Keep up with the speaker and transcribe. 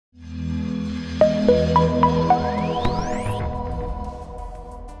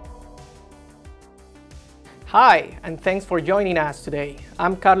Hi, and thanks for joining us today.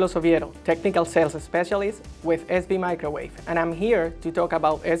 I'm Carlos Oviedo, Technical Sales Specialist with SV Microwave, and I'm here to talk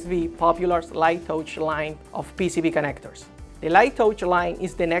about SV Popular's LiteTouch line of PCB connectors. The LiteTouch line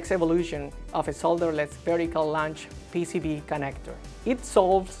is the next evolution of a solderless vertical launch PCB connector. It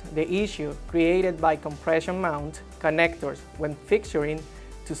solves the issue created by compression mount connectors when fixturing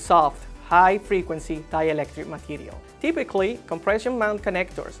to soft, high-frequency dielectric material. Typically, compression mount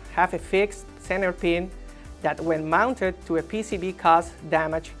connectors have a fixed center pin that when mounted to a PCB causes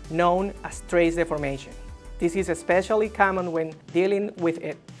damage known as trace deformation. This is especially common when dealing with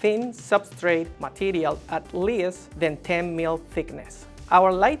a thin substrate material at less than 10 mm thickness.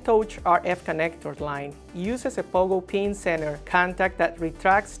 Our LiteTouch RF connector line uses a pogo-pin center contact that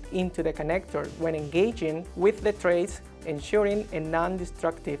retracts into the connector when engaging with the trace, ensuring a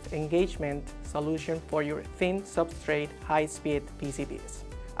non-destructive engagement solution for your thin substrate high-speed PCBs.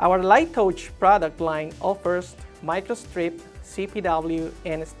 Our LiteTouch product line offers microstrip, CPW,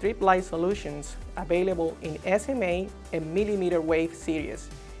 and strip light solutions available in SMA and millimeter wave series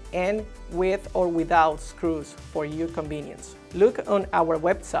and with or without screws for your convenience. Look on our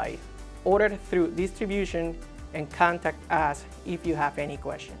website, order through distribution, and contact us if you have any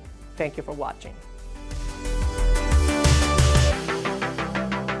question. Thank you for watching.